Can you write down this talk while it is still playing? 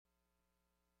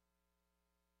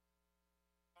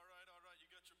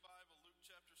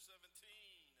17.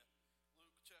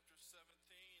 Luke chapter 17.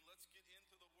 Let's get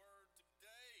into the word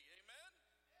today. Amen?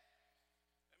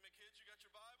 Amen, kids, you got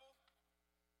your Bible?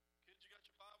 Kids, you got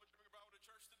your Bible? Did you bring your Bible to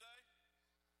church today?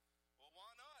 Well, why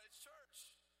not? It's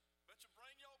church. Bet you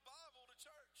bring your Bible to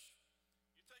church.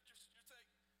 You take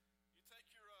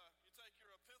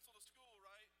your pencil to school,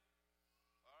 right?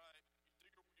 All right.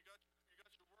 You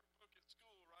got your workbook at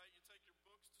school, right? You take your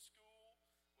books to school.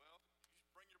 Well,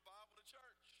 you bring your Bible to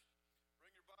church.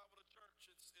 Bring your Bible to church.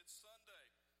 It's Sunday.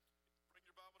 Bring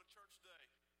your Bible to church day.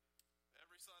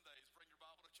 Every Sunday is bring your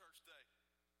Bible to church day.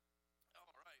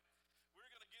 All right. We're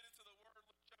going to get into the Word,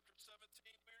 Luke chapter 17.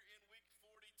 We're in week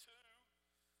 42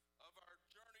 of our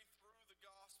journey through the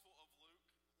Gospel of Luke.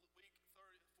 Week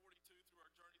 42 through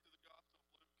our journey through the Gospel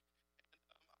of Luke. And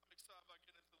I'm excited about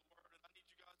getting into the Word, and I need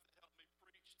you guys to help me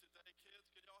preach today. Kids,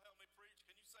 can y'all help me preach?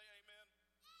 Can you say amen?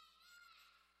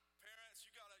 Parents,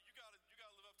 you gotta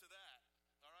live up to that.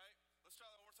 All right? Let's try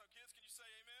that one more time. Kids, can you say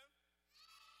amen?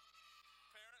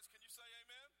 Parents, can you say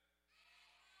amen?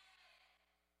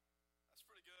 That's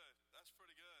pretty good. That's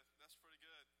pretty good. That's pretty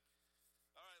good.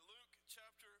 All right, Luke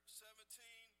chapter 17.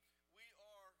 We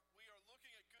are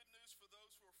looking at good news for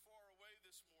those who are far away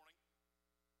this morning.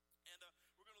 And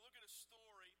we're going to look at a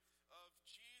story of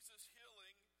Jesus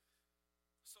healing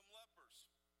some lepers.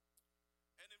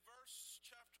 And in verse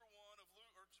chapter 11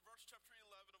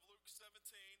 of Luke 17,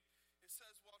 it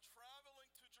says, while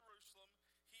traveling to Jerusalem,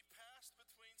 he passed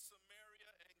between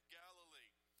Samaria and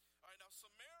Galilee. All right, now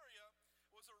Samaria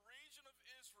was a region of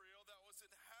Israel that was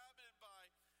inhabited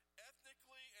by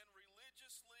ethnically and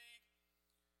religiously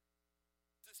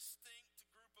distinct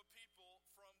group of people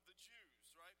from the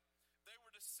Jews, right? They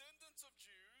were descendants of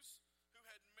Jews who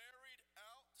had married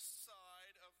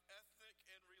outside of ethnic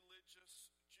and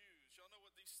religious Jews. Y'all know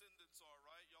what descendants are,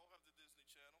 right? Y'all have the Disney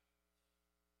Channel.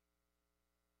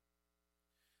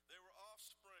 They were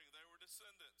offspring. They were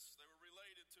descendants. They were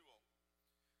related to them.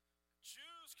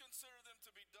 Jews considered them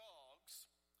to be dogs,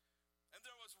 and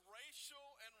there was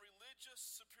racial and religious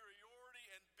superiority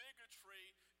and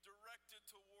bigotry directed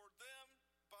toward them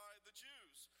by the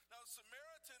Jews. Now, the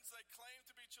Samaritans, they claimed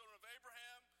to be children of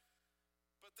Abraham,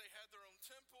 but they had their own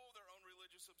temple, their own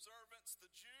religious observance.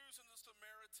 The Jews and the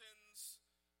Samaritans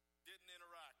didn't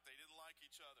interact. They didn't like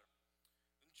each other.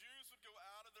 And Jews would go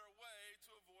out of their way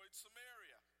to avoid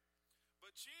Samaria.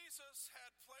 But Jesus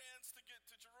had plans to get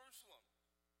to Jerusalem.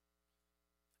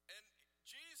 And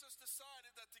Jesus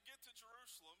decided that to get to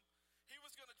Jerusalem, he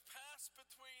was going to pass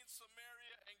between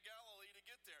Samaria and Galilee to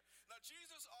get there. Now,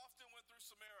 Jesus often went through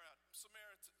Samaria.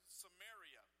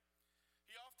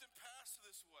 He often passed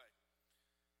this way.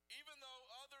 Even though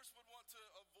others would want to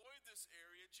avoid this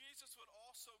area, Jesus would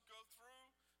also go through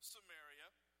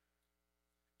Samaria.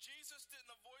 Jesus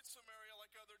didn't avoid Samaria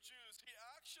like other Jews. He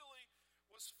actually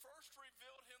was first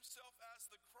revealed himself as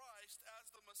the Christ,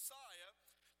 as the Messiah,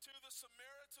 to the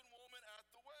Samaritan woman at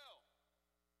the well.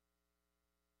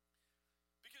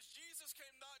 Because Jesus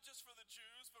came not just for the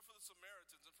Jews, but for the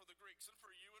Samaritans and for the Greeks and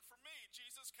for you and for me.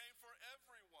 Jesus came for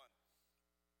everyone.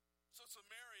 So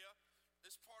Samaria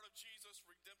is part of Jesus'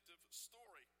 redemptive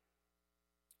story.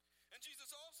 And Jesus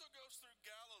also goes through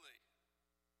Galilee.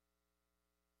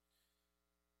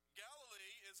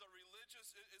 Galilee is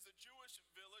a Jewish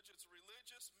village. It's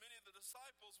religious. Many of the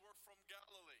disciples were from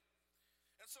Galilee.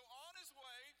 And so on his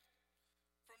way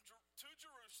to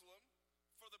Jerusalem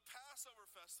for the Passover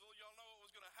festival, y'all know what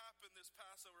was going to happen this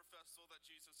Passover festival that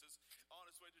Jesus is on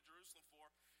his way to Jerusalem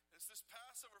for. It's this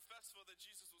Passover festival that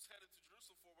Jesus was headed to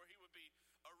Jerusalem for, where he would be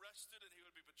arrested and he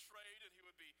would be betrayed and he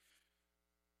would be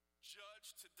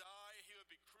judged to die, he would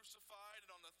be crucified,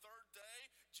 and on the third day,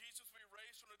 Jesus would be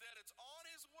raised from the dead. It's on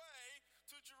his way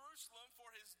to Jerusalem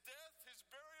for his death, his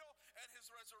burial, and his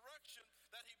resurrection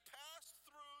that he passed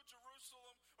through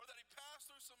Jerusalem, or that he passed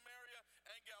through Samaria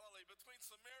and Galilee, between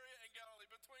Samaria and Galilee,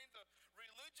 between the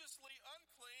religiously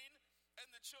unclean and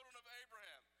the children of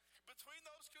Abraham. Between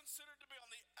those considered to be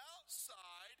on the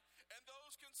outside and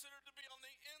those considered to be on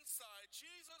the inside.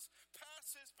 Jesus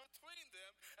passes between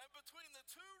them, and between the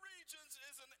two regions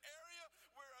is an area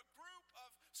where a group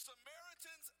of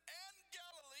Samaritans and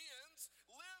Galileans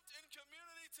lived in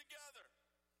community together.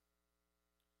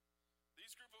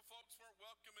 These group of folks weren't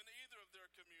welcome in either of their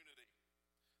community.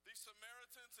 These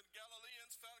Samaritans and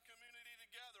Galileans found community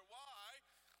together. Why?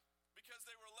 Because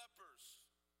they were lepers,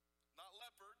 not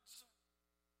leopards.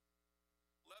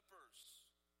 Lepers.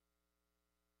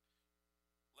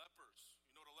 Lepers.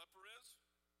 You know what a leper is?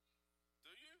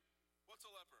 Do you? What's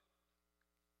a leper?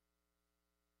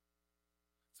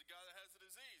 It's a guy that has a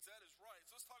disease. That is right.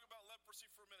 So let's talk about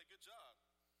leprosy for a minute. Good job.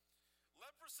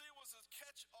 Leprosy was a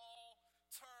catch-all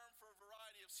term for a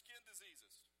variety of skin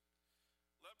diseases.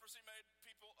 Leprosy made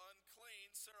people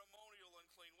unclean, ceremonial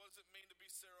unclean. What does it mean to be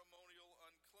ceremonial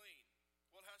unclean?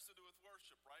 Well, it has to do with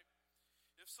worship, right?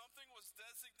 If something was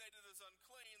designated as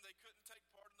unclean, they couldn't take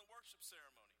part in the worship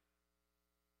ceremony.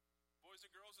 Boys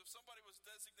and girls, if somebody was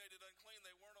designated unclean,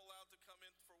 they weren't allowed to come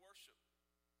in for worship.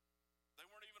 They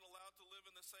weren't even allowed to live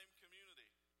in the same community.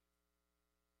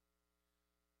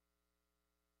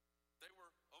 They were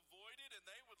avoided, and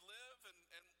they would live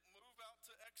and move out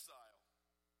to exile.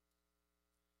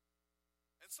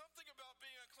 And something about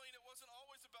being unclean, it wasn't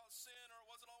always about sin, or it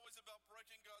wasn't always about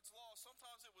breaking God's law.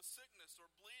 Sometimes it was sickness or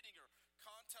bleeding or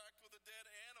contact with a dead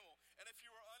animal. And if you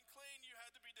were unclean, you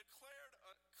had to be declared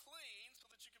clean so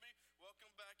that you could be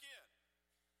welcomed back in.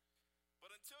 But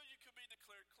until you could be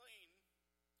declared clean,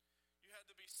 you had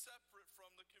to be separate from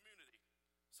the community.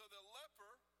 So the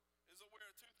leper is aware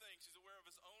of two things. He's aware of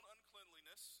his own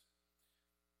uncleanliness,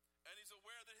 and he's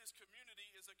aware that his community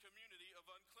is a community of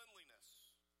uncleanliness.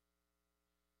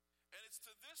 And it's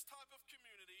to this type of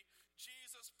community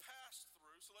Jesus passed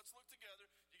through. So let's look together.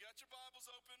 You got your Bibles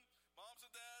open, moms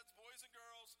and dads, boys and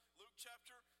girls. Luke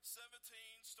chapter 17,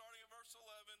 starting at verse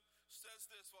 11, says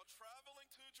this: while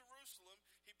traveling to Jerusalem,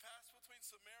 he passed between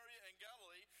Samaria and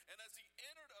Galilee, and as he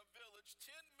entered a village,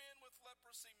 10 men with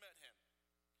leprosy met him.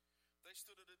 They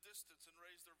stood at a distance and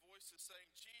raised their voices,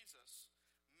 saying, "Jesus,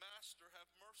 Master,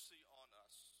 have mercy on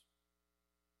us."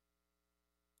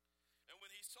 And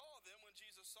when he saw them, when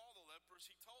Jesus saw the lepers,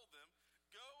 he told them,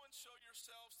 "Go and show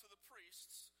yourselves to the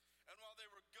priests." And while they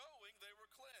were going, they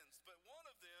were cleansed. But one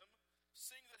of them,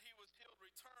 seeing that he was healed,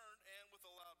 returned and with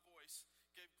a loud voice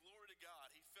gave glory to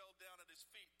God. He fell down at his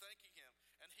feet, thanking him.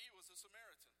 And he was a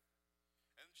Samaritan.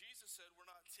 And Jesus said, "Were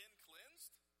not 10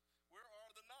 cleansed? Where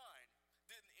are the 9?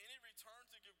 Didn't any return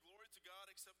to give glory to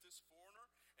God except this foreigner?"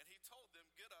 And he told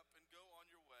them, "Get up and go on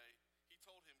your way." He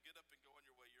told him, "Get up and go on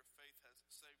your way. Your faith has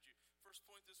saved you." First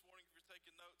point this morning, if you're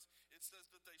taking notes, it says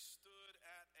that they stood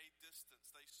at a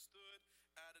distance. They stood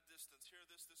at a distance. Hear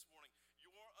this morning.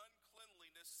 Your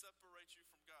uncleanliness separates you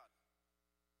from God.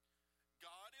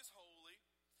 God is holy.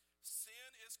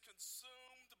 Sin is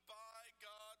consumed by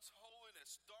God's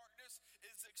holiness. Darkness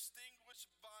is extinguished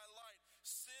by light.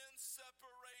 Sin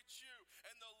separates you.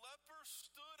 And the lepers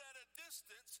stood at a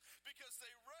distance because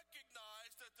they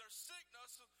recognized that their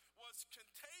sickness was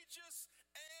contagious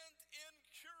and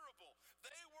incurable.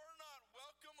 They were not welcome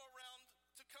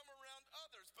to come around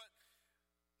others. But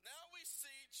now we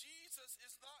see Jesus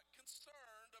is not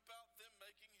concerned about them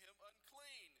making him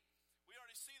unclean. We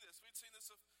already see this. We'd seen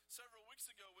this several weeks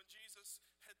ago when Jesus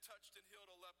had touched and healed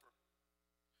a leper.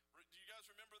 Do you guys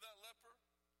remember that leper?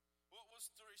 What was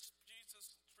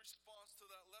Jesus' response to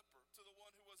that leper, to the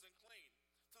one who was unclean,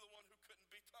 to the one who couldn't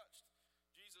be touched?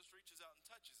 Jesus reaches out and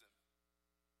touches him.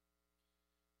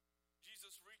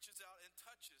 Jesus reaches out and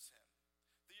touches him.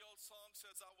 The old song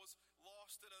says, "I was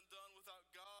lost and undone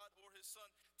without God or his son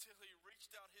till he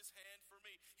reached out his hand for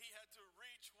me." He had to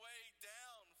reach way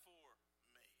down for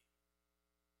me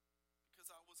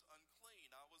because I was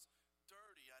unclean. I was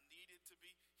dirty. I needed to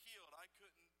be healed. I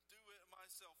couldn't do it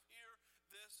myself. Hear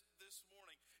this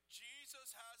morning.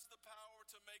 Jesus has the power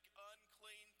to make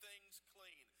unclean things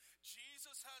clean.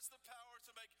 Jesus has the power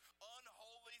to make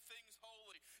unholy things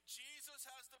holy. Jesus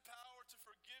has the power to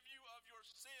forgive you of your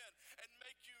sin and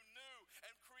make you new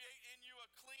and create in you a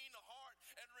clean heart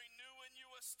and renew in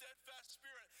you a steadfast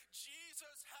spirit.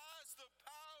 Jesus has the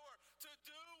power to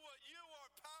do what you are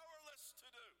powerless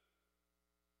to do.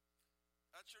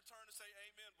 That's your turn to say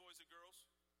amen, boys and girls.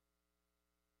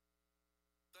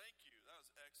 Thank you. That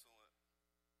was excellent.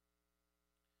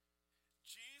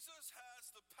 Jesus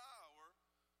has the power.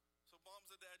 So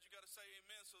moms and dads, you got to say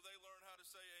amen so they learn how to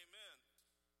say amen.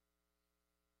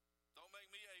 Don't make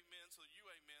me amen so you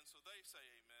amen so they say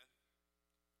amen.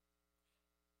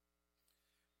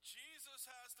 Jesus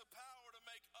has the power to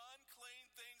make unclean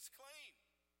things clean.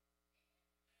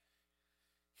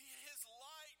 His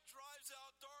light drives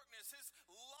out darkness. His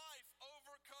life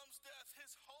overcomes death.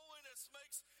 His holiness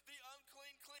makes the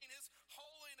unclean clean. His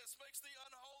holiness makes the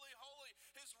unholy holy.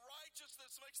 His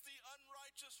righteousness makes the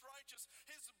unrighteous righteous.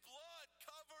 His blood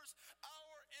covers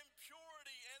our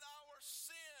impurity and our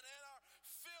sin and our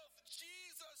filth.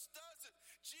 Jesus does it.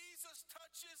 Jesus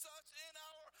touches us in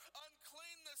our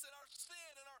uncleanness and our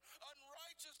sin and our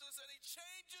unrighteousness, and he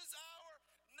changes our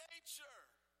nature.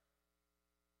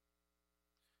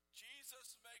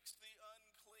 Jesus makes the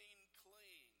unclean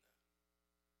clean.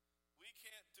 We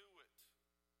can't do it.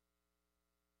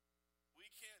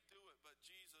 We can't do it, but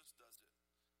Jesus does it.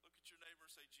 Look at your neighbor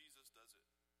and say, Jesus does it.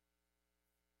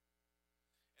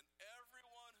 And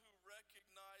everyone who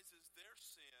recognizes their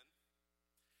sin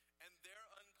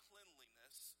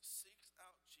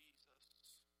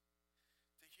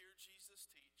hear Jesus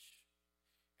teach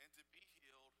and to be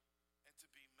healed and to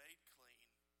be made clean.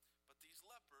 But these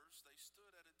lepers, they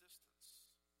stood at a distance.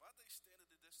 Why'd they stand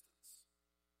at a distance?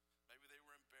 Maybe they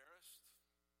were embarrassed.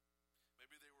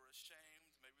 Maybe they were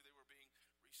ashamed. Maybe they were being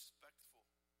respectful.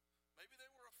 Maybe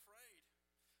they were afraid.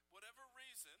 Whatever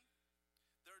reason,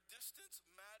 their distance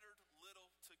mattered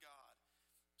little to God.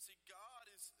 See,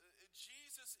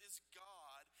 Jesus is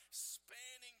God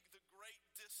spanning the great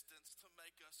distance to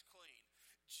make us clean.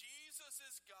 Jesus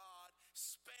is God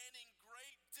spanning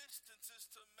great distances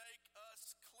to make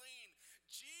us clean.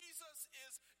 Jesus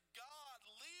is God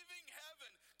leaving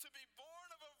heaven to be born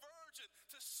of a virgin,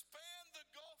 to span the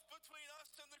gulf between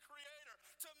us and the Creator,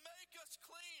 to make us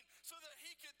clean so that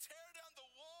He could tear down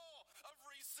the wall of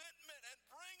resentment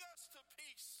and bring us to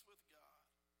peace with God.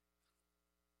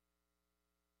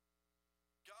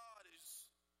 God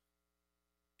is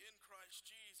in Christ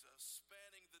Jesus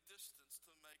spanning the distance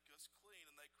to make us clean.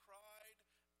 And they cried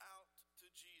out to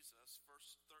Jesus,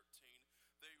 verse 13.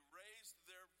 They raised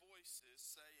their voices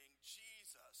saying,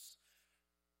 Jesus,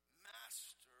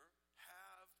 Master,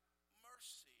 have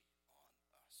mercy on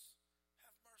us.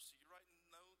 Have mercy. You're writing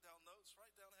down notes?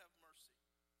 Write down have mercy.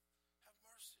 Have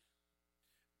mercy.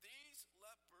 These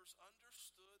lepers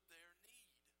understood their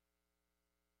need.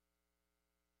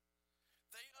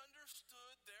 They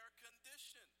understood their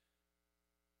condition.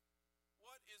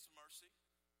 What is mercy?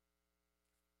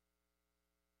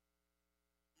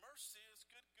 Mercy is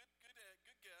good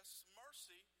guess.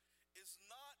 Mercy is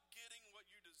not getting what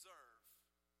you deserve.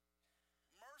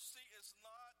 Mercy is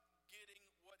not getting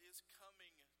what is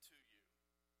coming to you.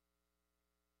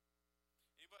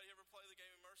 Anybody ever play the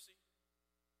game of Mercy?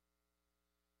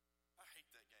 I hate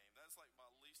that game. That's like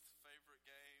my least favorite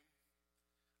game.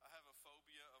 I have a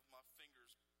phobia of my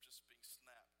fingers just being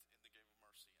snapped in the game of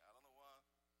Mercy. I don't know why.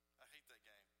 I hate that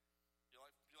game. You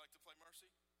like to play Mercy?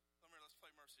 Come here, let's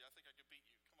play Mercy. I think I could beat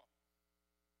you. Come on.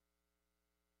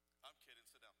 I'm kidding.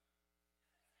 Sit down.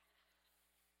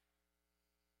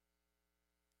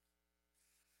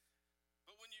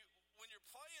 But when you're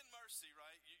playing Mercy,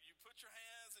 right? You put your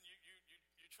hands and you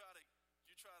try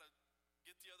to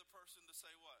get the other person to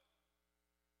say what?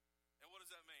 And what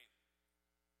does that mean?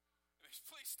 It means,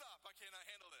 please stop. I cannot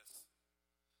handle this.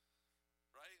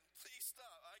 Right? Please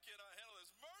stop. I cannot handle this.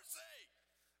 Mercy!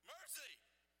 Mercy!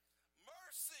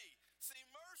 Mercy! See,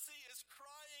 mercy is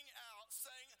crying out,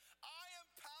 saying, I am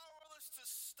powerless to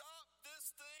stop this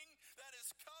thing that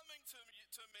is coming to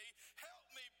me. Help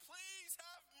me. Please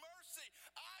have mercy.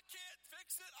 I can't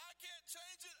fix it. I can't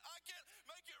change it. I can't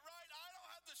make it right. I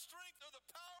don't have the strength or the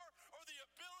power or the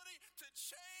ability to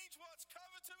change what's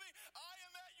coming to me. I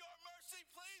am at your mercy.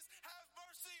 Please have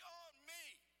mercy on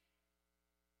me.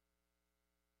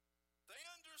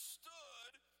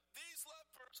 These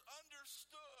lepers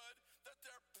understood that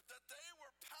they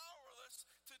were powerless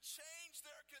to change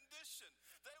their condition.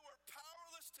 They were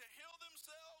powerless to heal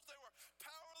themselves. They were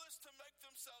powerless to make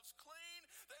themselves clean.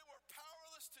 They were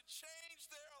powerless to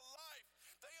change their life.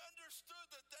 They understood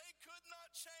that they could not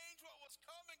change what was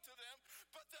coming to them,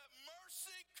 but that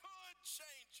mercy could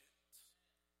change it.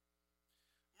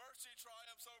 Mercy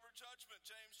triumphs over judgment.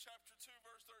 James chapter 2,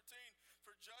 verse 13.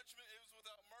 For judgment is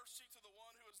without mercy to the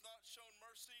one who has not shown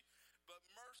mercy, but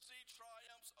mercy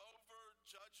triumphs over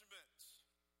judgment.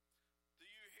 Do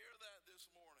you hear that this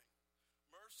morning?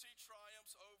 Mercy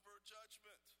triumphs over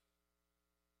judgment.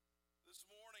 This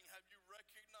morning, have you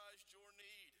recognized your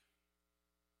need?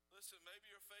 Listen, maybe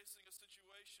you're facing a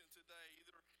situation today,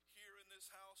 either here in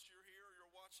this house, you're here, or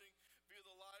you're watching via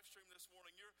the live stream this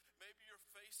morning. Maybe you're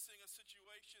facing a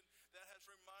situation that has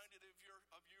reminded you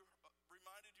of your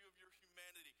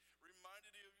humanity,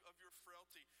 reminded you of your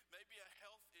frailty. Maybe a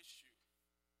health issue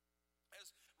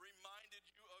has reminded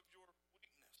you of your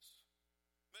weakness.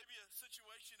 Maybe a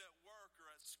situation at work or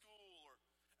at school or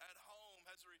at home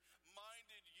has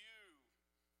reminded you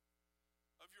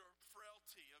of your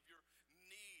frailty, of your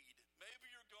need.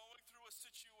 Maybe you're going through a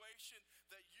situation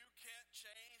that you can't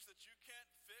change, that you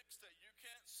can't fix, that you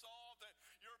can't solve, that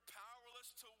you're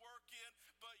powerless to work in,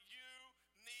 but you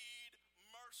need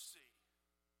mercy.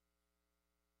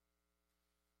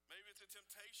 Maybe it's a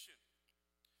temptation.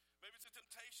 Maybe it's a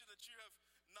temptation that you have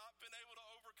not been able to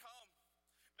overcome.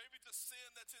 Maybe it's a sin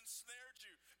that's ensnared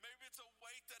you. Maybe it's a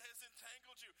weight that has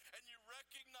entangled you. And you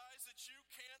recognize that you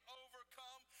can't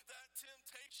overcome that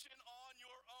temptation on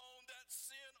your own, that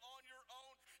sin on your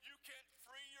own. You can't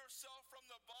free yourself from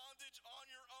the bondage on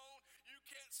your own. You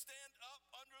can't stand up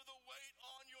under the weight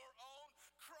on your own.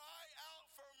 Cry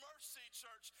out for mercy,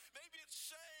 church. Maybe it's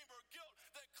shame or guilt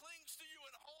that clings to you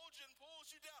and holds you and pulls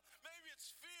you down. Maybe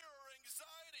it's fear or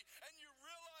anxiety, and you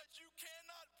realize you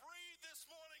cannot breathe this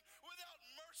morning.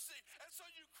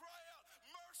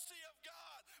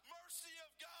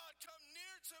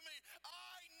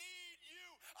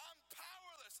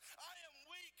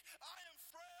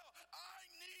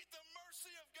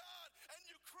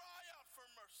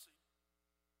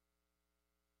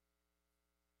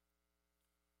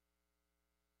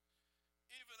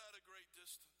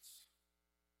 distance.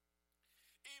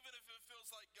 Even if it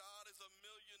feels like God is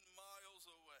 1,000,000 miles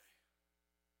away.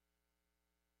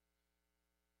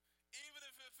 Even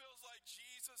if it feels like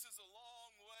Jesus is a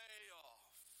long way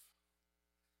off.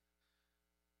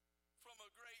 From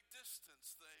a great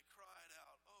distance they cried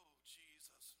out, "Oh,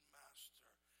 Jesus, Master,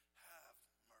 have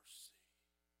mercy."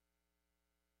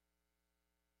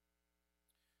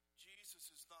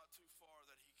 Jesus is not too far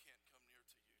that he can't come near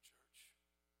to you, church.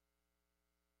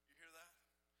 You hear that?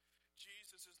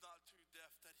 Jesus is not too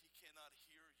deaf that he cannot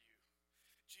hear you.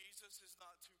 Jesus is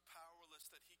not too powerless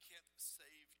that he can't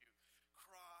save you.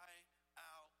 Cry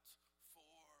out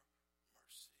for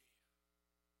mercy.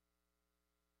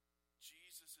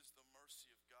 Jesus is the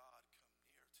mercy of God come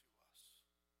near to us.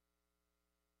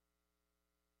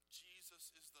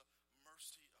 Jesus is the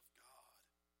mercy of God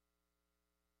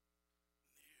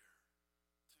near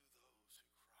to those who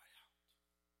cry out.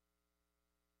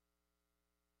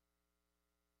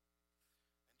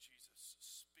 And Jesus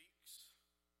speaks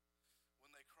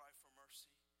when they cry for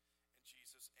mercy, and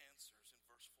Jesus answers in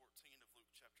verse 14 of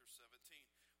Luke chapter 17.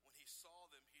 When he saw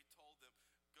them, he told them,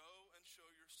 "Go and show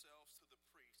yourselves to the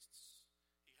priests."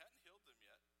 He hadn't healed them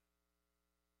yet.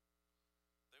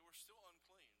 They were still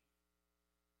unclean.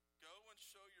 "Go and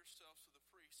show yourselves to the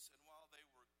priests." And while they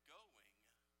were going,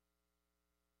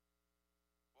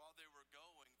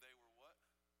 they were what?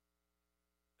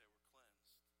 They were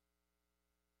cleansed.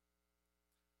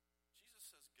 Jesus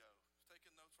says go. If you're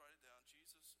taking notes, write it down.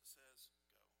 Jesus says go.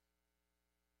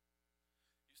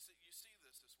 You see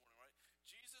this morning, right?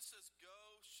 Jesus says,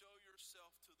 "Go show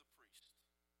yourself to the priest."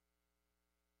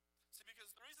 See,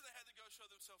 because the reason they had to go show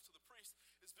themselves to the priest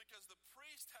is because the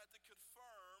priest had to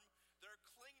confirm their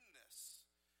cleanness.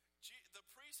 The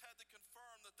priest had to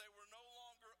confirm that they were no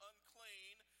longer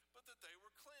unclean, but that they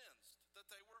were cleansed, that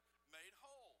they were made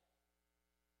whole.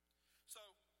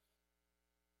 So,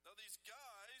 now these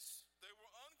guys, they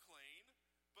were unclean,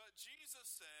 but Jesus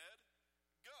said,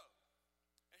 "Go."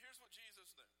 And here's what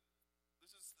Jesus knew.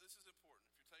 This is important.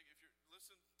 If you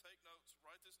listen, take notes,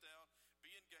 write this down,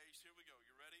 be engaged. Here we go.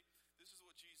 You ready? This is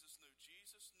what Jesus knew.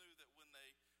 Jesus knew that when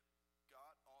they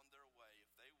got on their way,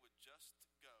 if they would just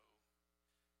go,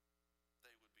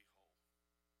 they would be whole.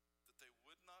 That they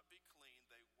would not be clean.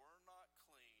 They were not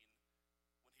clean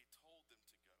when he told them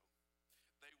to go.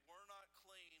 They were not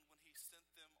clean when he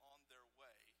sent them on their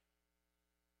way.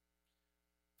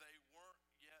 They weren't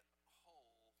yet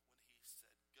whole when he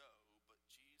said go, but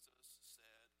Jesus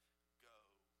said go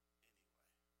anyway.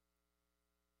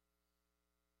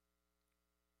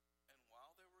 And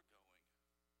while they were going,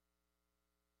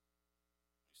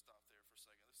 let me stop there for a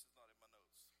second. This is not in my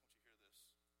notes.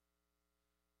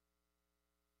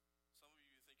 I want you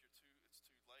to hear this. Some of you think it's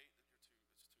too late, that it's too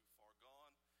far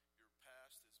gone. Your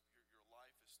past is your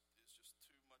life is just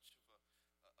too much of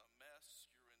a mess.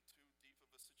 You're in too deep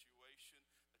of a situation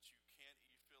that you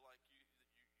feel like you're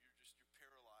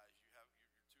paralyzed. You're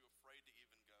too afraid to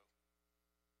even go.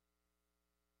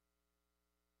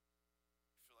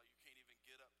 You feel like you can't even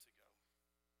get up to go.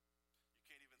 You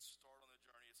can't even start on the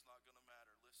journey. It's not going to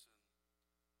matter. Listen.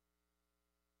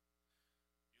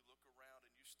 You look around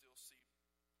and you still see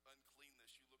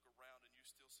uncleanness. You look around and you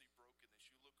still see brokenness.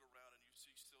 You look around and you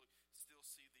still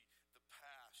see the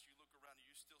past. You look around and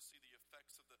you still see the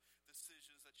effects of the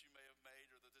decisions that you may have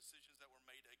made or the decisions that were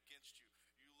made against you.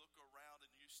 You look around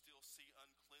and you still see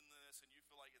uncleanliness and you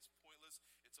feel like it's pointless.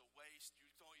 It's a waste. You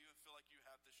don't even feel like you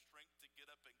have the strength to get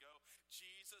up and go.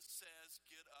 Jesus says,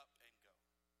 get up and go.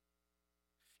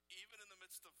 Even in the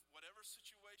midst of whatever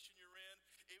situation you're in,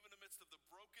 even in the midst of the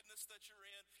brokenness that you're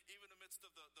in, even in the midst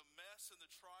of the mess and the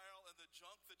trial and the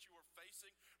junk that you are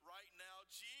facing right now,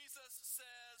 Jesus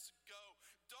says go.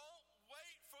 Don't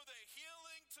wait for the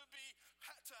healing to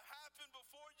happen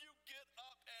before you get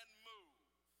up and move.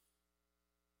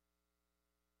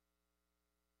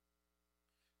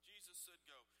 Jesus said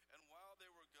go. And while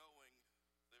they were going,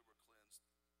 they were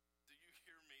cleansed. Do you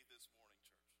hear me this morning,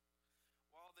 church?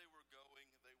 While they were going,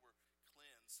 they were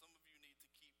cleansed. Some of you need to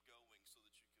keep going so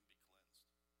that you can be cleansed.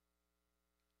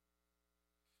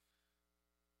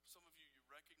 Some of you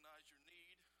recognize your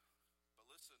need, but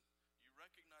listen, you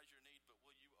recognize your need, but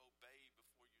will you obey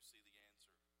before you see the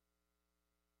answer?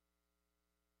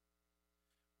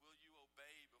 Will you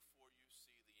obey before you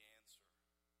see the answer?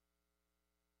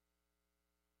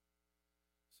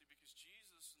 See, because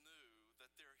Jesus knew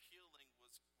that their healing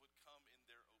would come in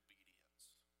their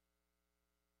obedience.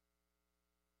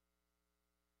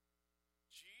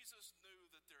 Jesus knew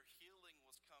that their healing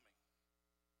was coming.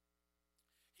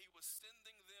 He was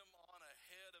sending them on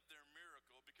ahead of their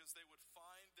miracle because they would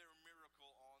find their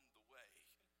miracle on the way.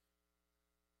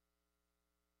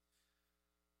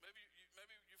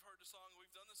 the song, we've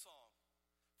done the song.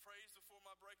 Praise before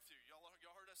my breakthrough. Y'all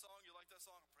heard that song? You like that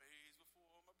song? Praise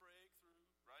before my breakthrough.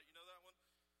 Right? You know that one?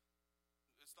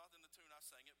 It's not in the tune I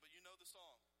sang it, but you know the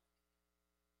song.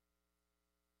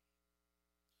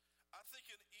 I think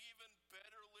an even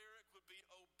better lyric would be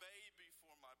obey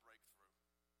before my breakthrough.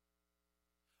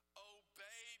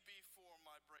 Obey before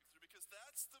my breakthrough, because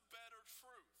that's the better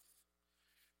truth.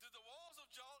 Did the walls of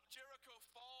Jericho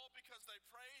fall because they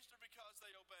praised or because they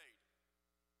obeyed?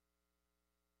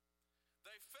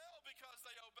 They fell because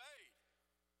they obeyed.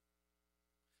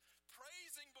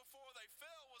 Praising before they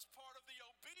fell was part of the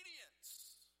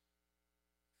obedience.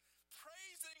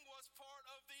 Praising was part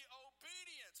of the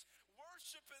obedience.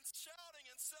 Worship and shouting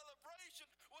and celebration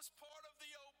was part of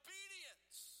the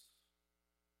obedience.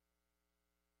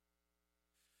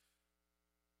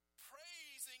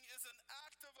 Praising is an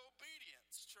act of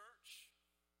obedience, church.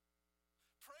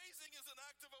 Praising is an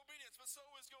act of obedience, but so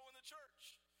is going to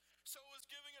church. So is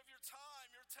giving of your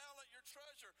time, your talent, your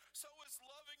treasure. So is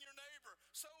loving your neighbor.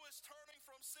 So is turning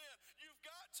from sin. You've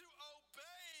got to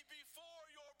obey before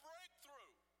your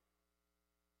breakthrough.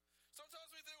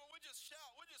 Sometimes we think, well, we just shout,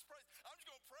 we just praise. I'm just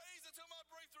going to praise until my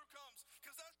breakthrough comes,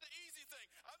 because that's the easy thing.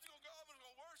 I'm just going to go, I'm just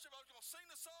going to worship, I'm just going to sing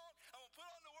the song, I'm going to put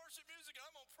on the worship music, and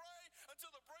I'm going to pray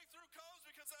until the breakthrough comes,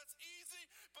 because that's easy.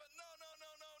 But no.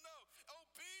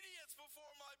 Obedience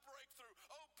before my breakthrough.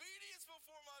 Obedience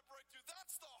before my breakthrough.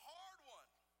 That's the hard one.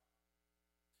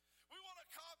 We want to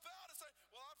cop out and say,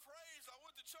 well, I praised, I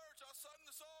went to church, I sung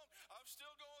the song, I'm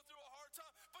still going through a hard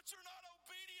time. But you're not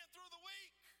obedient through the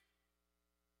week.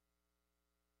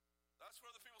 That's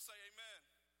where the people say amen.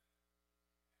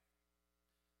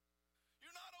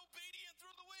 You're not obedient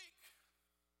through the week.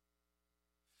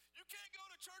 You can't go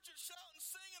to church and shout and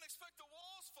sing and expect the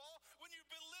walls fall when you've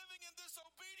been living in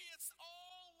disobedience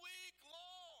all week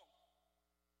long.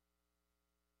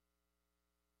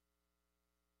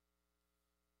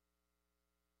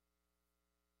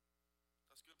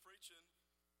 That's good preaching.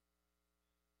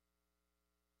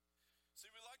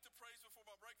 See, we like to praise before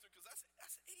my breakthrough because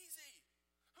that's easy.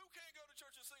 Who can't go to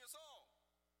church and sing a song?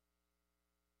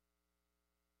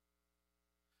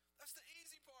 That's the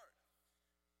easy part.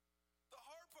 The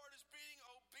hard part is being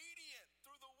obedient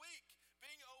through the week.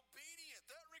 Being obedient,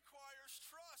 that requires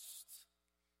trust.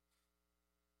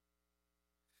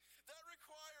 That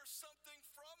requires something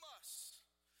from us.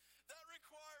 That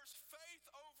requires faith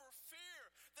over fear.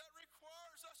 That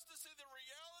requires us to see the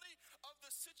reality of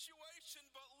the situation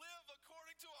but live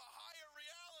according to a higher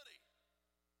reality.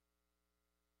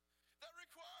 That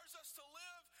requires us to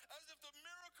live as if the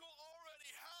miracle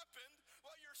already happened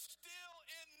while you're still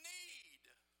in need.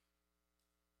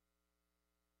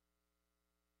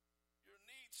 Your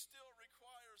need still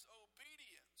requires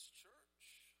obedience,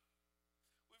 church.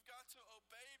 We've got to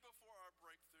obey before our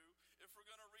breakthrough if we're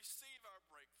going to receive our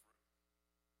breakthrough.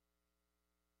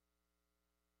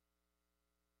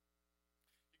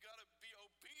 You got to be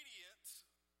obedient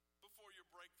before your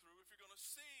breakthrough if you're going to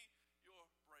see your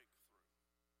breakthrough.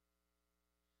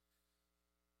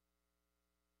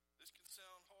 This can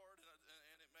sound hard, and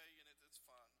it may, and it's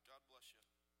fine. God bless you.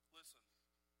 Listen.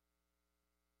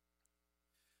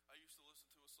 I used to listen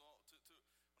to a song,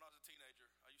 when I was a teenager,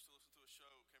 I used to listen to a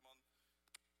show, came on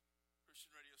Christian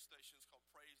radio stations called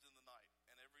Praised in the Night.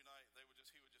 And every night he would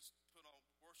just put on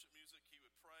worship music, he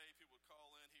would pray, people would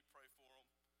call in, he'd pray for them.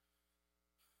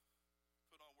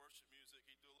 Put on worship music,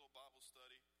 he'd do a little Bible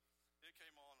study. It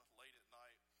came on late at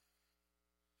night.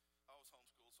 I was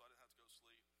homeschooled, so I didn't have to go to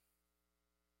sleep.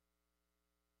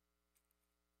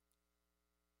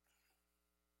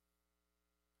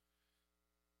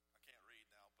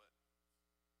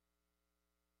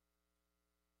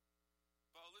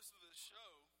 But I listened to this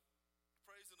show,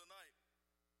 Praise in the Night,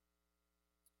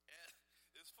 and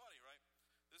it's funny, right?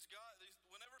 This guy,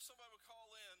 whenever somebody would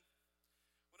call in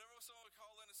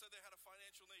and say they had a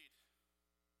financial need,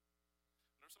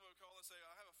 whenever somebody would call in and say,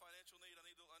 I have a financial need, I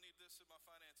need this in my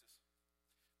finances.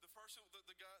 The host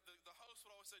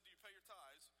would always say, do you pay your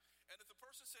tithes? And if the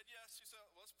person said yes, he said,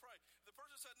 well, let's pray. If the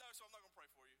person said no, so I'm not going to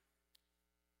pray for you.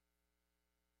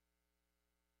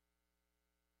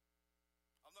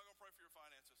 I'm not going to pray for your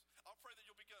finances. I'll pray that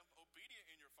you'll become obedient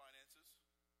in your finances.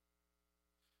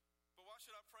 But why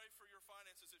should I pray for your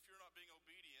finances if you're not being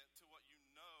obedient to what you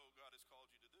know God has called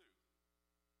you to do?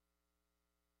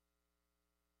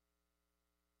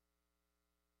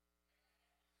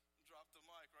 Drop the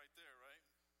mic right there, right?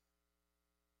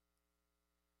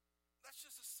 That's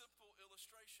just a simple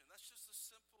illustration. That's just a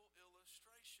simple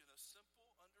illustration, a simple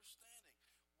understanding.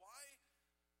 Why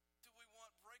do we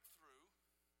want breakthrough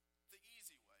the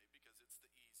easy way? Because it's the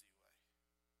easy way.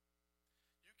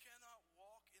 You cannot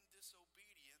walk in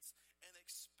disobedience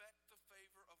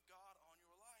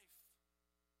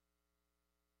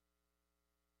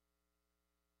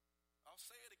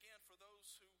I'll say it again for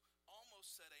those who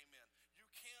almost said amen. You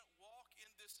can't walk in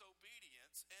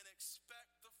disobedience and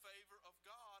expect the favor of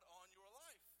God on your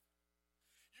life.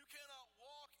 You cannot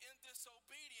walk in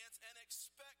disobedience and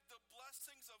expect the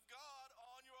blessings of God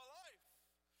on your life.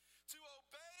 To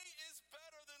obey is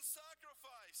better than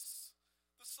sacrifice,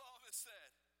 the psalmist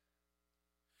said.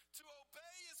 To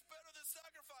obey is better than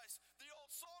sacrifice. The old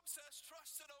song says,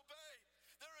 trust and obey.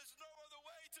 There is no other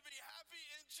way to be happy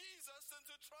in Jesus than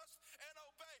to trust and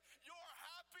obey. Your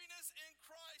happiness in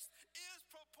Christ is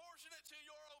proportionate to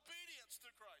your obedience to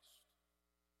Christ.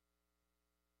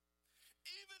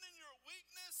 Even in your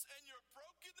weakness and your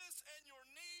brokenness and your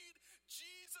need,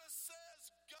 Jesus says,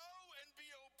 go and be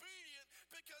obedient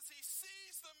because he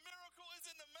sees the miracle is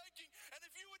in the making. And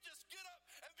if you would just get up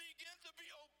and begin to be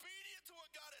obedient to what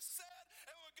God has said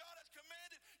and what God has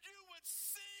commanded, you would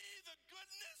see the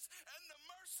goodness and the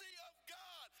mercy of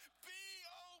God. Be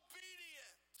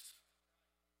obedient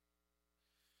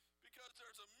because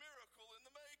there's a miracle in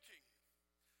the making.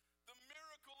 The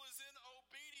miracle is in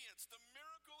obedience. The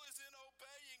miracle is in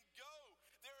obeying. Go.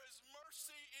 There is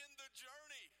mercy in the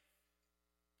journey.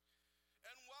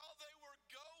 And while they were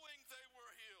going, they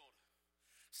were healed.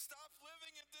 Stop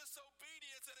living in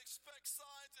disobedience and expect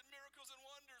signs and miracles and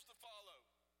wonders to follow.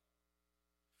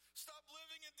 Stop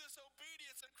living in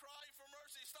disobedience and crying for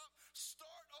mercy.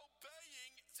 Start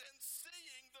obeying and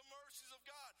seeing the mercies of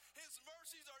God. His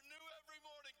mercies are new every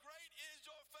morning. Great is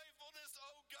your faithfulness,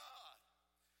 O God.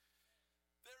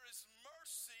 There is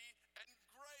mercy and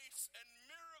grace and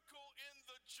miracle in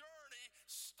the journey.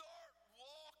 Start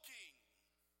walking.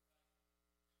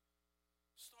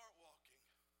 Start walking.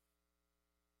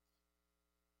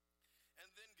 And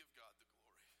then give God the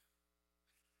glory.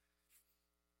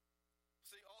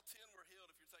 See, all 10 were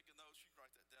healed. If you're taking notes, you can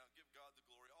write that down. Give God the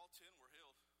glory. All 10 were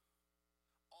healed.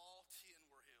 All 10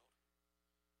 were healed.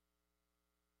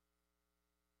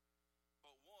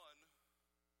 But one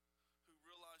who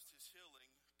realized his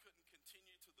healing couldn't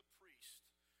continue to the priest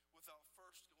without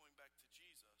first going back to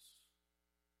Jesus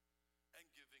and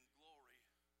giving glory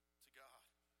to God.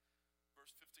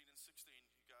 Verse 15 and 16,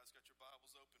 you guys got your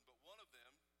Bibles open. But one of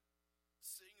them,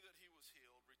 seeing that he was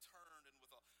healed, returned and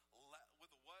with a what? With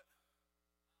a what?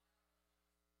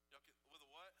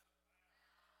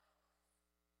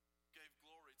 Gave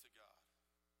glory to God.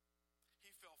 He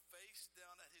fell face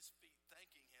down at his feet,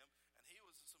 thanking him, and he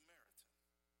was a Samaritan.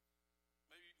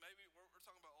 Maybe we're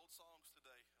talking about old songs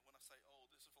today. And when I say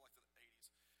old, this is for like the 80s.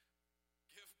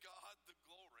 Give God the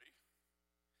glory,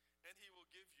 and he will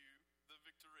give you the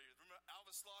victory. Remember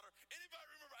Alvin Slaughter? Anybody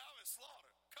remember Alvin Slaughter?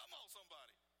 Come on,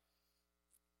 somebody.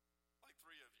 Like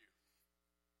 3 of you.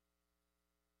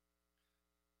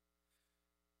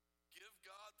 Give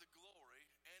God the glory,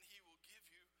 and he will give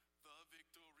you the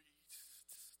victory.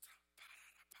 Give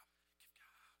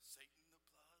God. Satan, the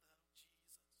blood of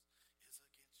Jesus is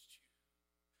against you.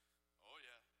 Oh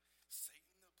yeah.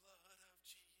 Satan, the blood of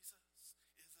Jesus is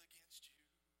against you.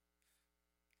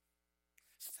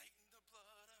 Satan, the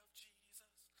blood of Jesus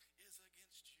is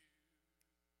against you.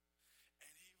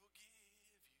 And he will give you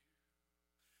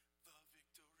the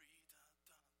victory. Dun,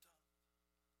 dun, dun.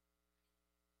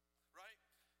 Right?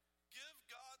 Give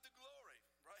God the glory.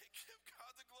 Right? Give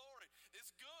God the glory.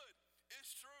 It's good.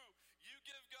 It's true. You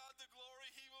give God the glory,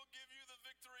 he will give you the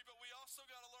victory. But we also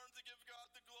got to learn to give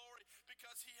God the glory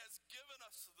because he has given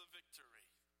us the victory.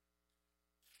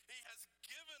 He has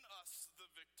given us the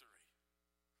victory.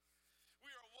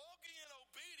 We are walking in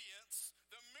obedience.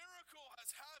 The miracle has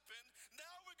happened.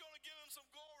 Now we're going to give him some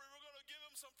glory. We're going to give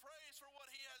him some praise for what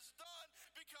he has done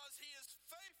because he is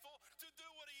faithful to do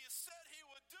what he has said he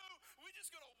would do. We're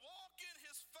just going to walk in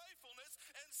his faithfulness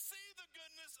and see the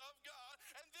goodness of God,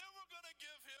 and then we're going to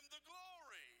give him the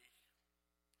glory.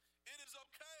 It is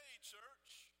okay,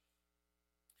 church.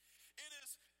 It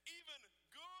is even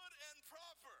good and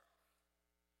proper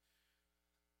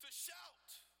to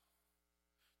shout.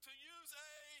 To use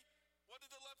what did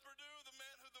the leper do? The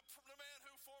man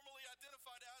who formerly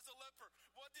identified as a leper.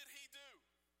 What did he do?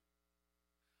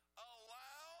 A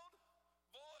loud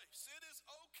voice. It is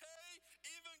okay,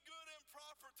 even good and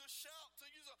proper, to shout, to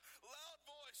use a loud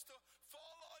voice, to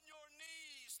fall on your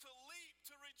knees, to leap,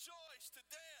 to rejoice, to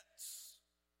dance,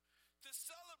 to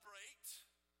celebrate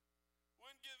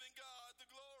when giving God the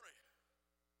glory.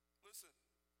 Listen.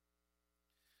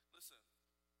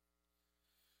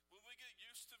 When we get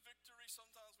used to victory,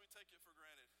 sometimes we take it for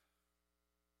granted.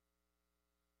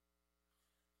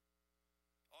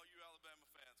 All you Alabama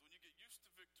fans, when you get used to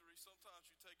victory, sometimes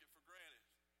you take it for granted.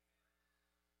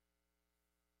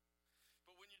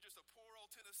 But when you're just a poor old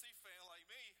Tennessee fan like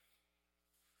me,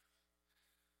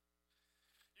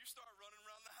 you start running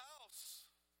around the house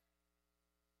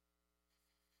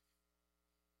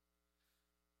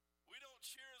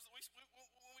don't cheer as when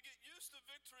we get used to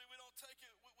victory, we don't take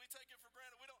it. We take it for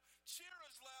granted. We don't cheer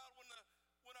as loud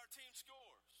when our team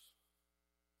scores.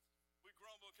 We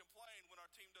grumble and complain when our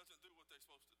team doesn't do what they're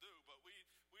supposed to do, but we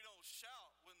don't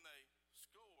shout when they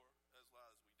score as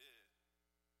loud as we did.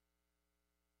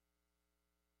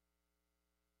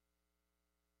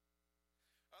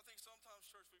 I think sometimes,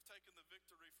 church, we've taken the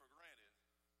victory for granted.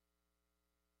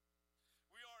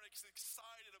 We aren't as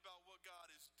excited about what God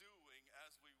is doing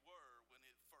as we were when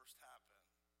it first happened.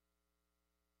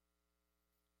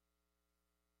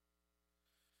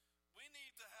 We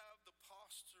need to have the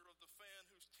posture of the fan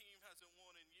whose team hasn't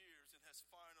won in years and has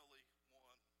finally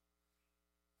won.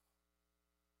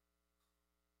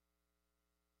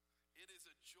 It is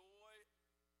a joy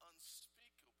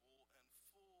unspeakable and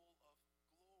full of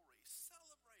glory.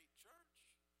 Celebrate, church.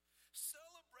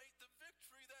 Celebrate the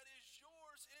victory that is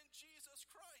yours in Jesus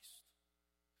Christ.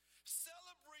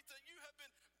 Celebrate that you have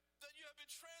been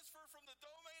transferred from the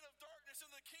domain of darkness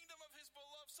into the kingdom of his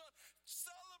beloved Son.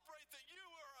 Celebrate that you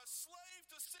were a slave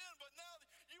to sin, but now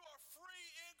you are free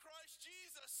in Christ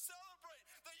Jesus. Celebrate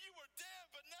that you were dead,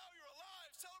 but now you're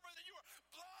alive. Celebrate that you were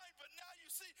blind, but now you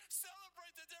see.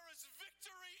 Celebrate that there is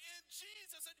victory in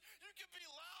Jesus, and you can be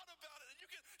loud about it, and you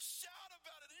can shout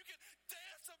about it, and you can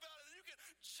dance about it, and you can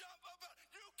jump about it.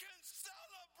 You can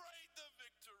celebrate the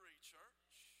victory, church.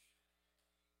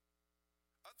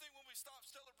 I think when we stop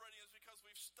celebrating is because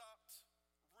we've stopped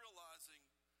realizing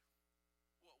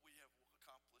what we have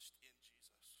accomplished in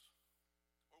Jesus,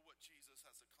 or what Jesus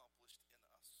has accomplished in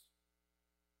us.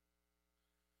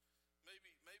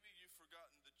 Maybe you've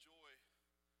forgotten the joy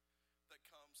that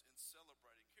comes in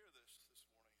celebrating. Hear this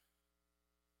morning.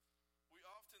 We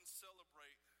often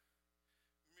celebrate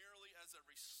merely as a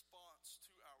response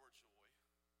to our joy.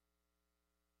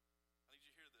 I need you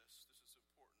to hear this. This is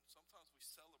important. Sometimes we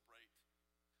celebrate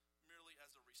merely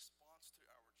as a response to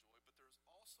our joy, but there's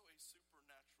also a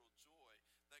supernatural joy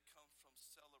that comes from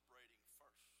celebrating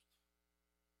first.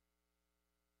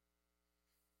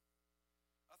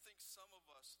 I think some of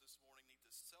us this morning need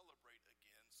to celebrate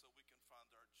again so we can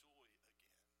find our joy again.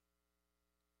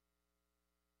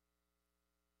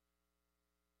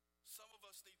 Some of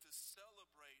us need to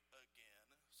celebrate again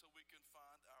so we can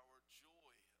find our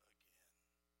joy again.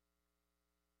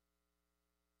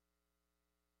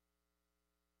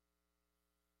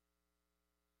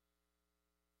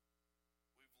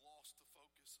 Lost the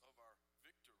focus of our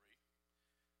victory,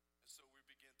 and so we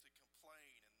begin to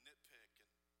complain and nitpick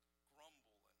and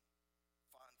grumble and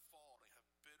find fault and have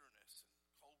bitterness and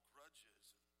hold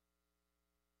grudges,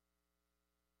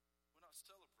 and we're not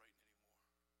celebrating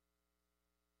anymore.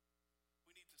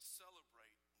 We need to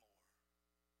celebrate more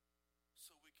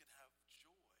so we can have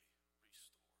joy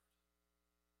restored.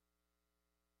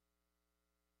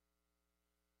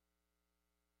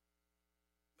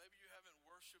 Maybe you haven't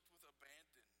worshiped with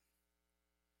abandon.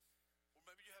 Or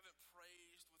maybe you haven't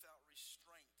praised without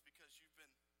restraint because you've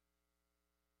been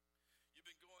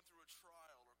going through a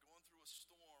trial or going through a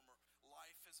storm, or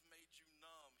life has made you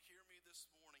numb. Hear me this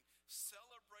morning.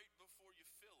 Celebrate before you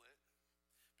feel it,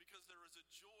 because there is a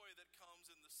joy that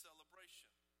comes in the celebration.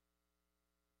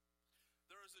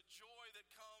 There is a joy that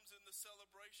comes in the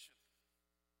celebration.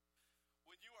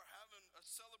 When you are having a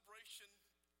celebration,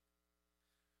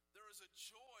 there is a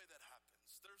joy that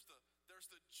happens. There's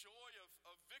the joy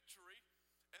of victory,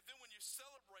 and then when you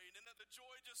celebrate, and then the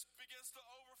joy just begins to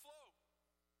overflow.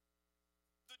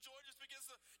 The joy just begins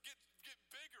to get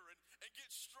bigger and get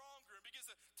stronger, and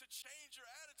begins to change your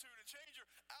attitude and change your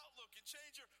outlook and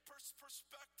change your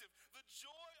perspective. The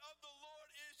joy of the Lord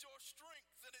is your strength,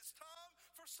 and it's time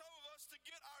for some of us to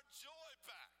get our joy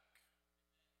back.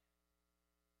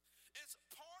 It's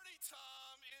party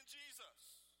time in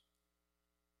Jesus.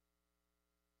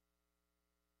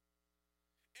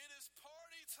 It is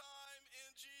party time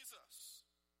in Jesus.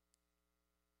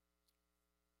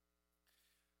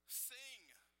 Sing,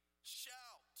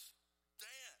 shout,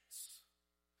 dance,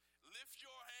 lift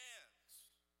your hands,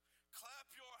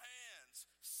 clap your hands,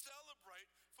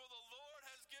 celebrate, for the Lord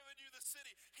has given you the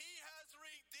city. He has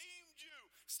redeemed you.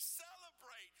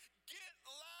 Celebrate, get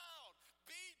loud,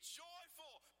 be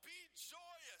joyful, be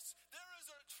joyous. There is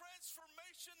a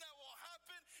transformation that will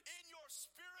happen in your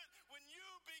spirit when you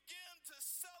begin to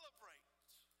celebrate.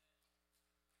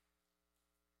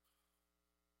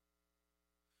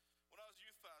 When I was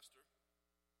youth pastor,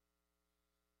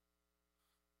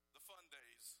 the fun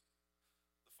days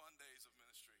of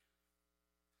ministry.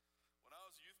 When I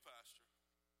was a youth pastor,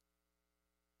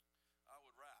 I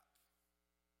would rap.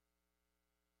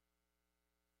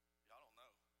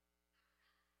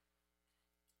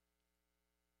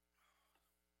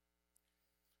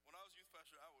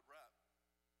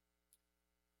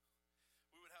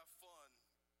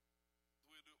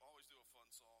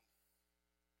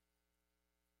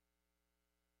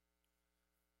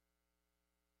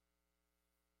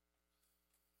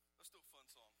 fun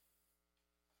song.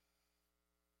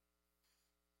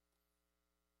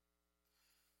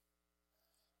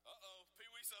 Uh-oh.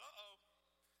 Pee-wee said, uh-oh.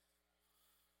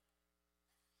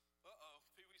 Uh-oh.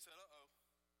 Pee-wee said, uh-oh.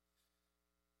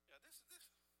 Yeah, this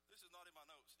is not in my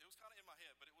notes. It was kind of in my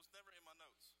head, but it was never in my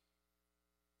notes.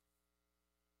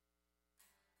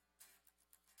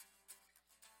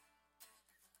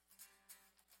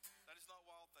 That is not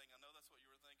Wild Thing. I know that's what you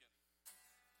were thinking.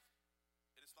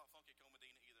 It is not Funky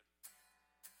Comedina either.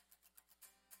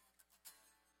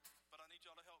 But I need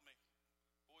y'all to help me.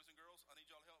 Boys and girls, I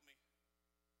need y'all to help me.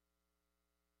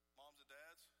 Moms and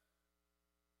dads,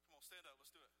 come on, stand up.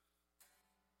 Let's do it.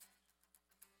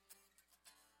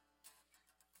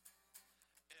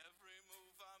 Every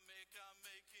move I make, I'm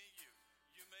making you.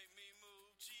 You make me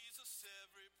move, Jesus.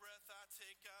 Every breath I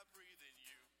take, I breathe in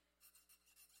you.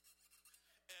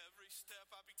 Every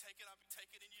step I be taking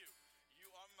in you.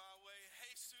 You are my way,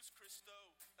 Jesus Cristo.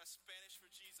 That's Spanish for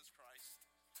Jesus Christ.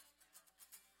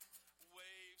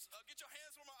 Waves. Get your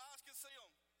hands where my eyes can see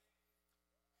them.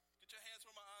 Get your hands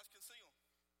where my eyes can see them.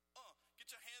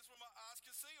 Get your hands where my eyes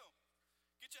can see them.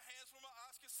 Get your hands where my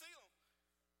eyes can see them.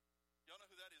 Y'all know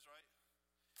who that is, right?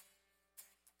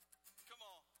 Come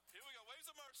on. Here we go. Waves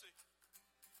of mercy.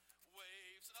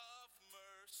 Waves of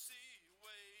mercy.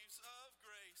 Waves of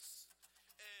grace.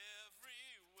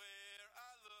 Everywhere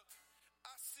I look,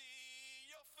 I see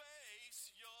your face.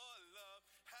 Your love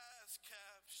has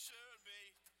captured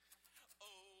me.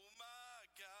 Oh my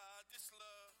God, this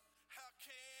love, how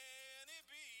can it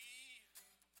be?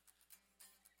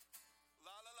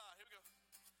 La la la, here we go.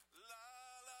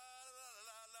 La la la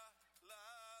la la la la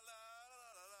la la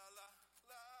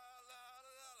la la la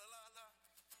la la la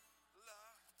la.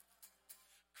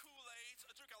 Kool-Aid's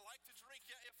a drink I like to drink.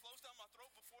 Yeah, it flows down my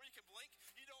throat before you can blink.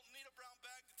 You don't need a brown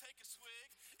bag to take a swig.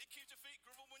 It keeps your feet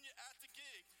grooving when you're at the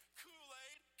gig.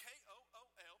 Kool-Aid, Kool,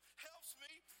 helps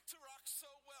me to rock so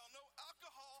well. No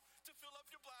alcohol to fill up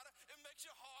your bladder. It makes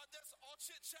you hard. That's all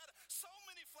chit chatter. So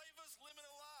many flavors, lemon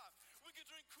and lime. We could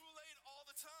drink Kool-Aid all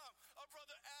the time. A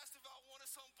brother asked if I wanted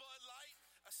some Bud Light.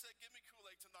 I said, give me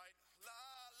Kool-Aid tonight. La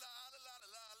la la la la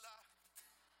la la.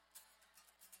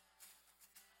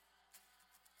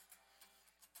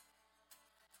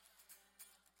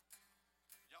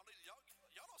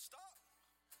 Y'all don't stop.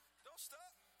 Don't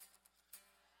stop.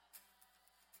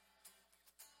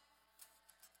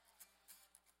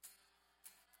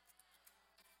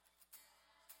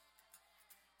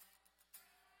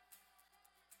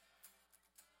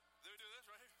 Let me do this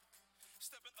right here.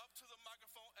 Stepping up to the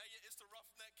microphone, yeah, it's the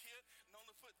roughneck kid. Known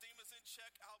to put demons in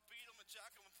check. I'll beat them and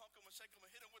jack them and punk them and shake them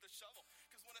and hit them with a shovel.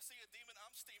 Because when I see a demon,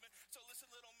 I'm steaming. So listen,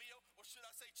 little Mio, or should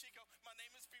I say Chico? My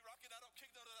name is B-Rock and I don't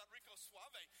kick none of that Rico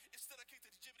Suave. Instead, I kick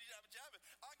the jibbity jabba jabbing.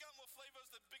 I got more flavors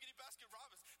than Biggity Baskin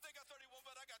Robbins. They got 31,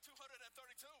 but I got 232.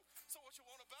 So what you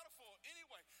want a battle for?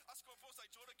 Anyway, I score points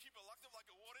like Jordan, keep it locked up like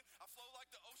a warden. I flow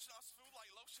like the ocean, I'm smooth like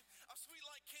lotion. I'm sweet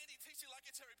like candy, tasty like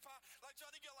a cherry pie. Like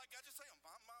Johnny Gill, like I just say,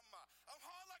 my. I'm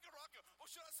hard like a rocker, or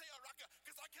should I say a rocker?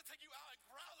 Because I can take you out and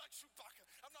growl like Chewbacca.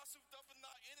 I'm not souped up and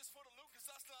not in this for the loot, because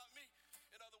that's not me.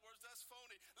 In other words, that's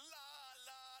phony. La,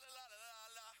 la, la, la, la,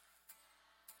 la.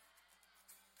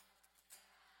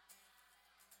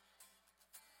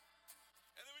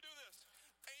 And then we do this.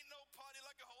 Ain't no party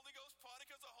like a Holy Ghost party,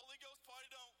 because a Holy Ghost party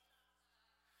don't.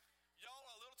 Y'all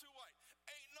are a little too white.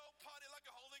 Ain't no party like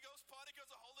a Holy Ghost party,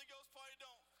 because a Holy Ghost party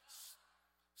don't.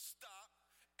 Stop.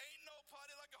 Ain't no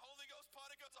party like a Holy Ghost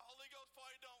party, because a Holy Ghost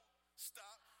party don't.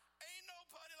 Stop. Ain't no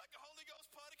party like a Holy Ghost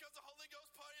party, because a Holy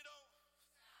Ghost party don't.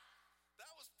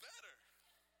 That was better.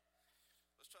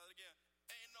 Let's try that again.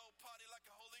 Ain't no party like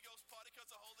a Holy Ghost party, because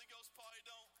a Holy Ghost party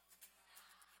don't.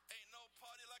 Ain't no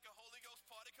party like a Holy Ghost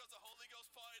party, because a Holy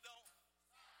Ghost party don't.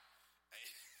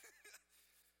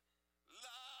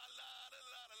 La la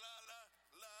la la la la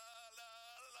la la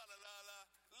la la la la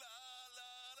la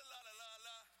la la la la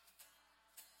la.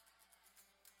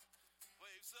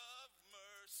 Waves of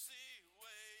mercy,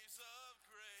 waves of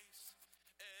grace.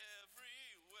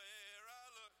 Everywhere I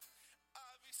look,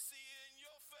 I be seeing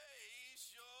your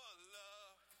face, your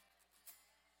love.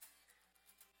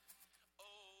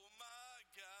 Oh my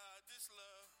God, this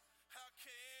love, how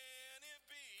can it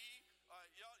be? All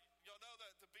right, y'all know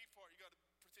that the B part, you got to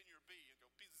pretend you're a bee and go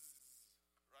bzzz,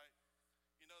 right?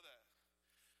 You know that.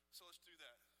 So let's do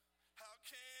that. How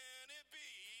can it be?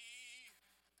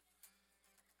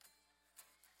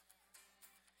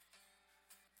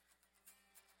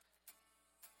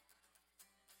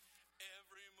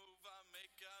 Every move I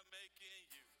make, I'm making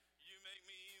you. You make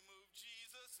me move,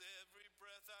 Jesus. Every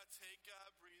breath I take,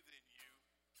 I breathe in you.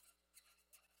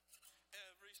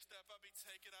 Every step I be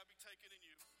taking in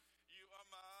you. You are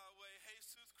my way,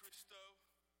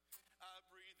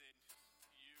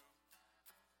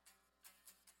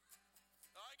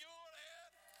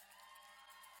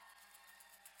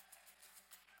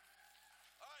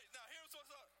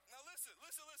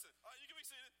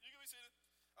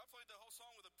 played the whole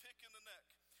song with a pick in the neck.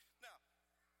 Now,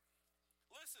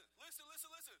 listen.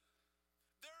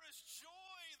 There is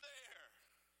joy there.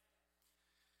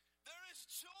 There is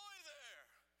joy there.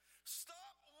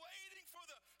 Stop waiting for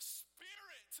the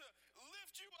Spirit to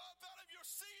lift you up out of your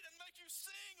seat and make you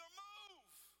sing or move.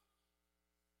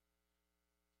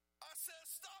 I said,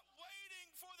 stop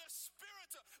waiting for the Spirit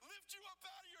to lift you up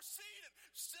out of your seat and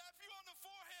slap you on the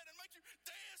forehead and make you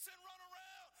dance and run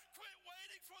around. Quit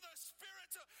waiting for the Spirit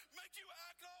to make you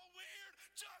act all weird.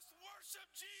 Just worship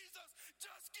Jesus.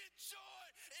 Just get joy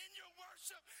in your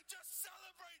worship. Just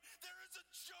celebrate. There is a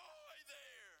joy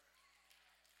there.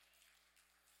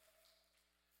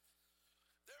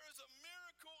 There is a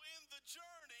miracle in the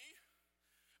journey,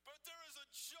 but there is a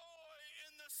joy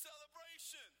in the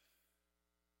celebration.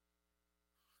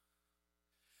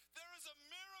 There is a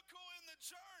miracle in the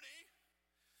journey,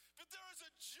 but there is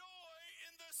a joy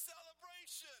in the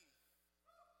celebration.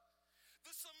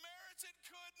 The Samaritan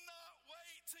could not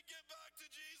wait to get back to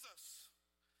Jesus.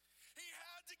 He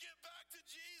had to get back to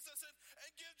Jesus and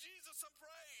give Jesus some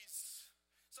praise.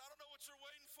 So I don't know what you're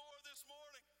waiting for this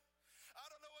morning. I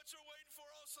don't know what you're waiting for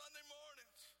on Sunday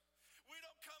mornings. We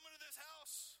don't come into this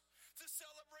house to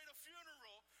celebrate a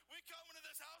funeral. We come into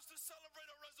this house to celebrate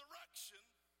a resurrection.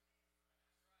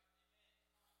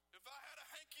 If I had a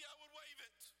hanky, I would wave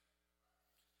it.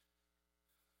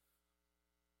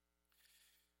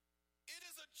 It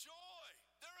is a joy.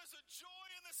 There is a joy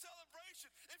in the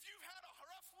celebration. If you've had a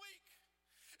rough week,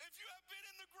 if you have been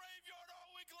in the graveyard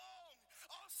all week long,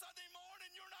 on Sunday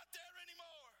morning, you're not there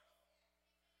anymore.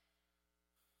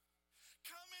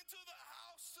 Come into the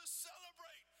house to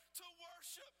celebrate, to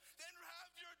worship, and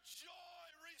have your joy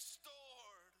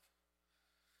restored.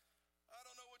 I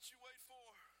don't know what you wait for.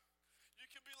 You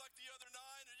can be like the other 9,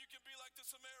 or you can be like the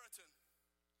Samaritan.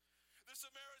 The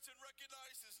Samaritan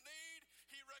recognized his need.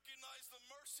 He recognized the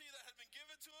mercy that had been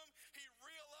given to him. He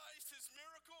realized his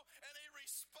miracle, and he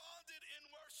responded in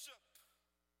worship.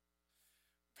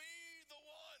 Be the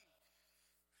one.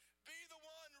 Be the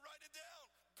one. Write it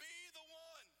down. Be the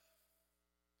one.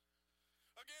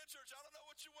 Again, church, I don't know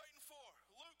what you're waiting for.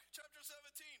 Luke chapter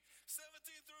 17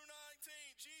 through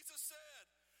 19. Jesus said,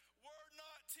 were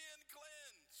not 10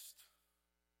 cleansed?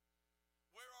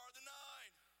 Where are the 9?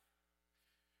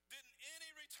 Didn't any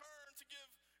return to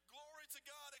give glory to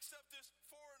God except this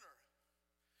foreigner?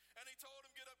 And he told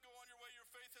him, get up, go on your way, your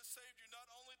faith has saved you. Not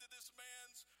only did this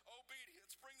man's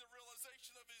obedience bring the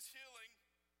realization of his healing,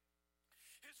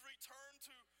 his return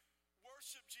to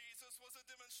worship Jesus was a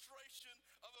demonstration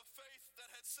of a faith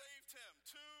that had saved him.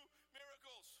 2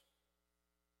 miracles.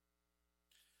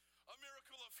 A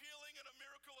miracle of healing and a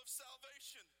miracle of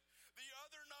salvation. The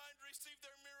other 9 received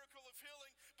their miracle of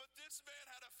healing, but this man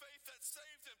had a faith that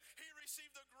saved him. He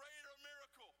received a greater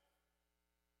miracle.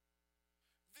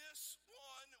 This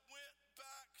one went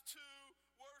back to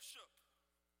worship.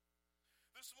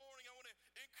 This morning, I want to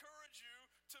encourage you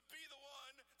to be the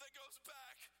one that goes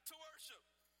back to worship.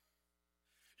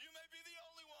 You may be the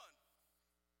only one.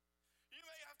 You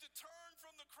may have to turn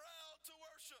from the crowd to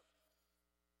worship.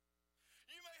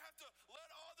 You may have to let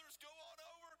others go on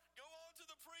over, go on to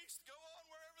the priest, go on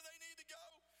wherever they need to go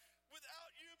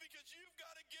without you, because you've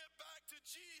got to get back to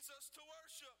Jesus to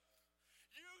worship.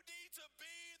 You need to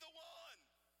be the one.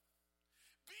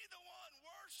 Be the one.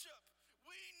 Worship.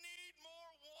 We need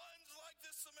more ones like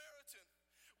this Samaritan.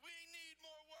 We need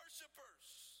more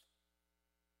worshipers.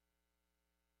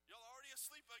 Y'all already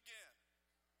asleep again.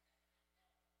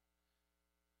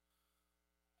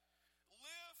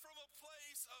 Live from a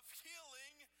place of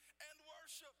healing and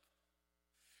worship,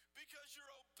 because your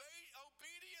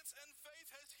obedience and faith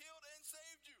has healed and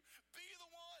saved you. Be the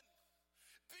one.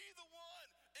 Be the one.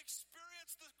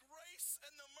 Experience the grace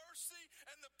and the mercy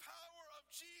and the power of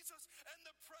Jesus and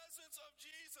the presence of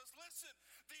Jesus. Listen,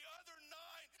 the other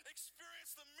 9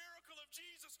 experienced the miracle of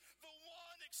Jesus. The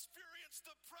one experienced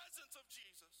the presence of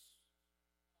Jesus.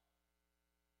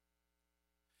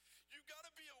 You've got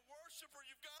to be a worshiper.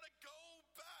 You've got to go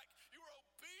back. Your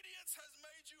obedience has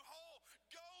made you whole.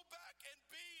 Go back and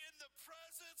be in the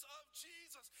presence of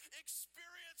Jesus.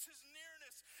 Experience his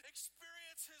nearness.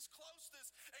 Experience his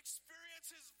closeness. Experience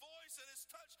his voice and his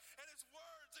touch and his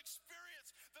words.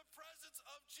 Experience the presence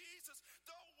of Jesus.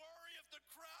 Don't worry if the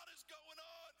crowd is going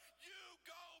on. You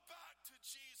go back to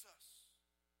Jesus.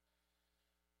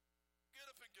 Get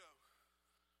up and go.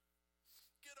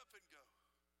 Get up and go.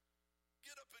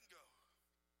 Get up and go.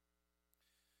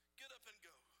 Get up and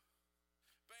go.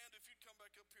 Band, if you'd come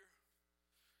back up here.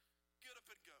 Get up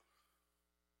and go.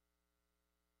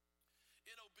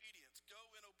 In obedience. Go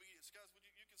in obedience. Guys,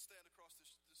 you can stand across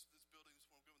this building this morning. We're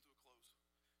going to a close.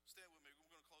 Stand with me. We're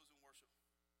going to close in worship.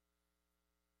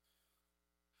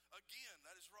 again.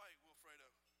 That is right, Wilfredo.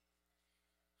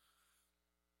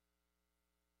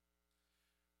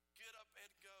 Get up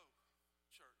and go,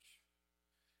 church.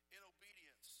 In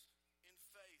obedience, in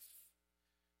faith,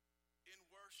 in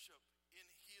worship, in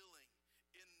healing,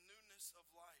 in newness of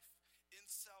life, in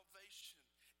salvation,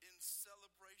 in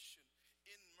celebration,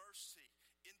 in mercy,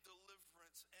 in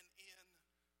deliverance, and in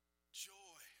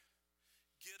joy.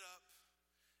 Get up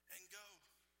and go.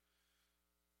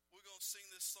 We're going to sing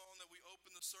this song that we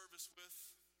opened the service with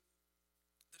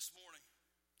this morning.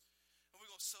 And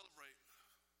we're going to celebrate.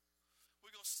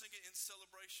 We're going to sing it in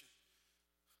celebration.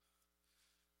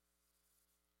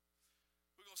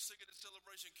 We're going to sing it in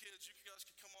celebration. Kids, you guys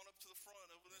can come on up to the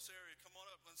front over this area. Come on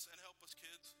up and help us,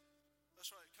 kids.